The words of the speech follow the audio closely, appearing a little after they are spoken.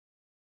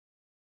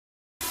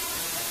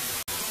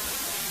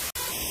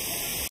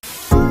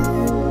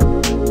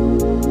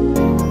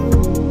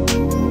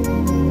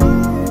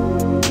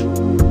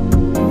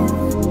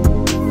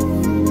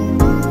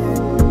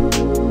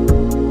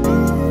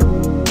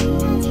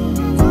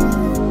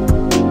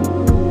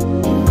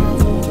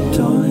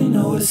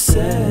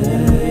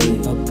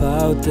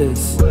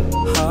this?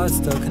 Heart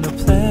stuck in a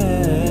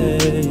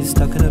place,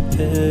 stuck in a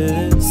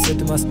pit. Sick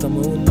to my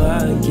stomach with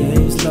my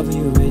games. Loving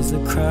you raise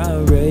the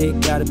crime rate.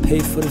 Gotta pay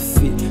for the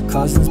fee.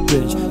 Carson's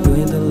Bridge, you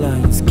in the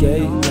Lions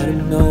Gate. Let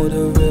him know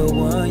the real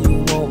one. You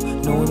won't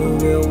know the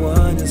real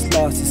one is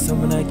lost. It's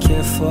someone I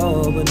care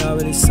for, but not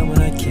really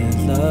someone I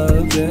can't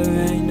love.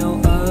 There ain't no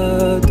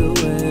other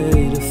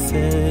way to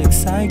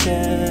fix, I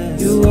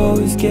guess. You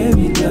always gave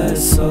me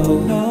less, so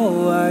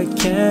no, I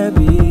can't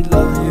be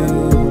loving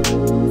you.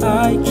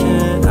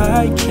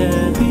 I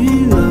can't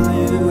be loving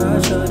you. I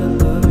try to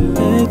love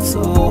you. It's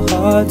so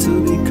hard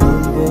to be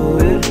comfortable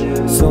with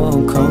you, so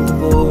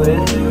uncomfortable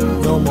with you.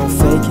 No more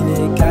faking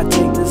it, gotta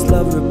take this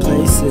love,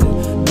 replace it.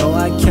 No,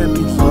 I can't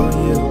be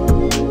loving you.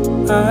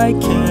 I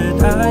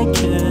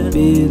can't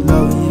be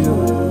loving you.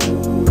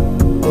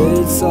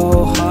 It's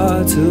so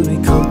hard to be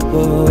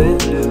comfortable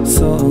with you,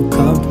 so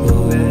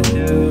uncomfortable with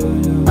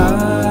you.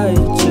 I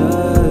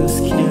just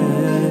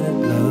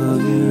can't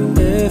love you.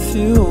 If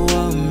you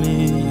want me,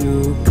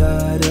 you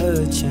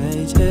gotta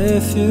change.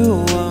 If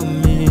you want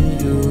me,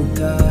 you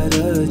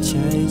gotta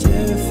change.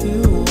 If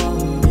you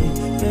want me,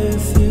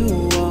 if you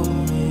want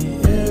me,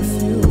 if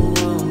you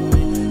want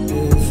me,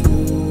 if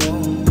you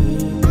want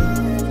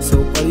me. So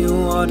what do you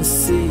wanna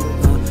see?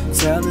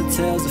 Tell the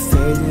tales of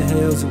fairies and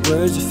hills, the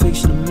words of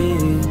fiction to me,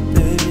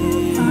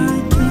 baby. I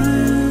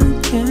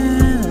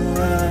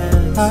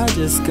can't. I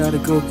just gotta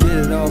go get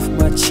it off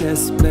my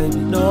chest, baby.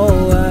 No,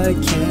 I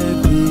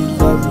can't be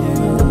loving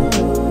you.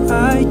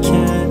 I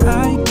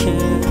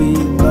can't be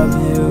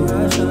loving you.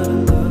 I try to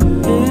love you.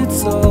 It's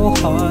so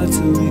hard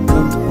to be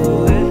comfortable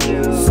with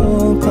you, so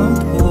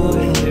uncomfortable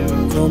with you.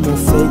 No more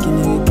faking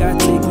it, gotta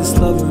take this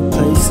love and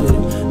replace it.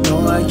 No,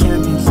 I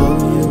can't be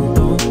loving you.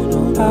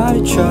 I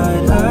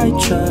tried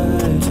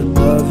to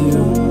love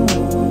you.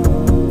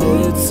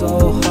 It's so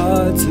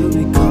hard to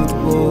be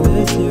comfortable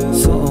with you,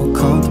 so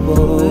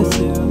uncomfortable with you.